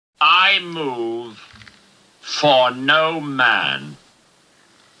move for no man.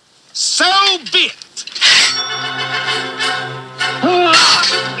 So be it.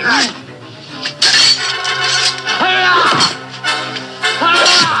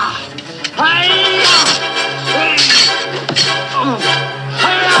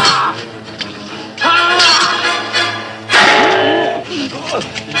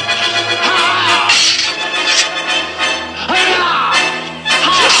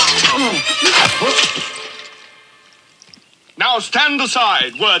 Now stand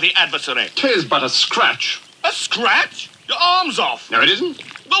aside, worthy adversary. 'Tis but a scratch. A scratch? Your arm's off. No, it isn't.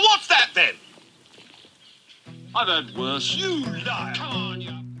 Well, what's that then? I've had worse. You liar. Come on,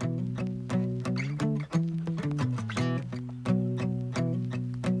 you...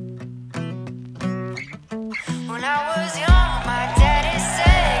 When I was young, my daddy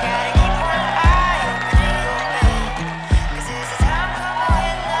said, gotta keep one eye open in your bed. 'Cause there's a time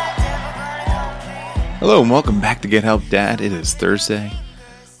coming when the devil gonna come for you. Hello and welcome back to Get Help Dad. It is Thursday,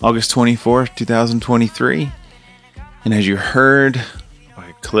 August 24th, 2023. And as you heard by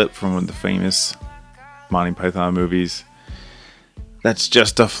a clip from one of the famous Monty Python movies, that's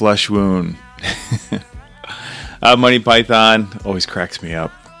just a flesh wound. Monty Python always cracks me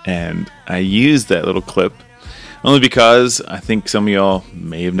up. And I used that little clip only because I think some of y'all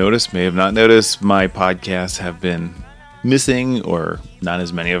may have noticed, may have not noticed, my podcasts have been missing or not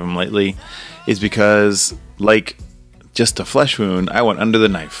as many of them lately. Is because, like just a flesh wound, I went under the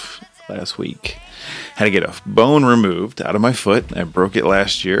knife last week. Had to get a bone removed out of my foot. I broke it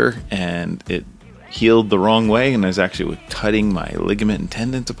last year and it healed the wrong way, and I was actually cutting my ligament and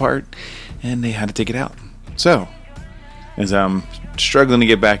tendons apart, and they had to take it out. So, as I'm struggling to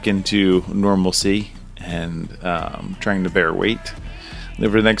get back into normalcy and trying to bear weight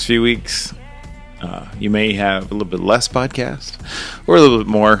over the next few weeks, you may have a little bit less podcast or a little bit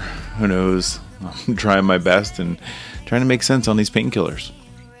more. Who knows? I'm trying my best and trying to make sense on these painkillers.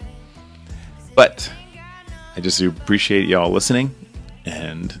 But I just appreciate y'all listening,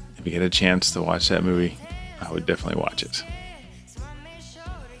 and if you get a chance to watch that movie, I would definitely watch it.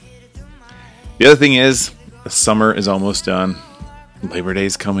 The other thing is, the summer is almost done. Labor Day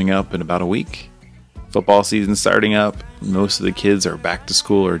is coming up in about a week. Football season's starting up. Most of the kids are back to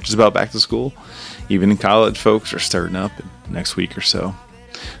school or just about back to school. Even college folks are starting up next week or so.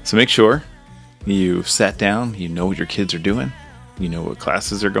 So make sure you've sat down, you know what your kids are doing, you know what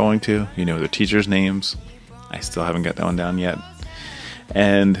classes they're going to, you know their teachers' names. I still haven't got that one down yet.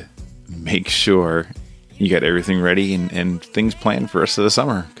 And make sure you got everything ready and things planned for the rest of the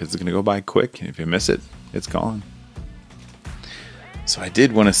summer, because it's going to go by quick. And if you miss it, it's gone. So I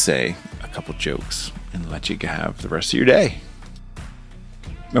did want to say a couple jokes and let you have the rest of your day.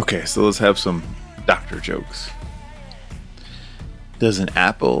 Okay, so let's have some doctor jokes. Does an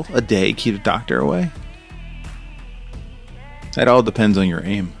apple a day keep the doctor away? That all depends on your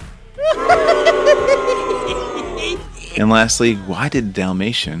aim. And lastly, why did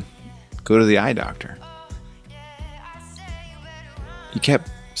Dalmatian go to the eye doctor? He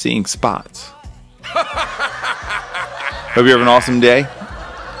kept seeing spots. Hope you have an awesome day.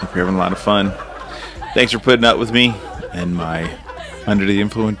 Hope you're having a lot of fun. Thanks for putting up with me and my under the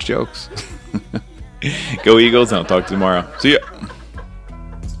influence jokes. Go Eagles, and I'll talk to you tomorrow. See ya.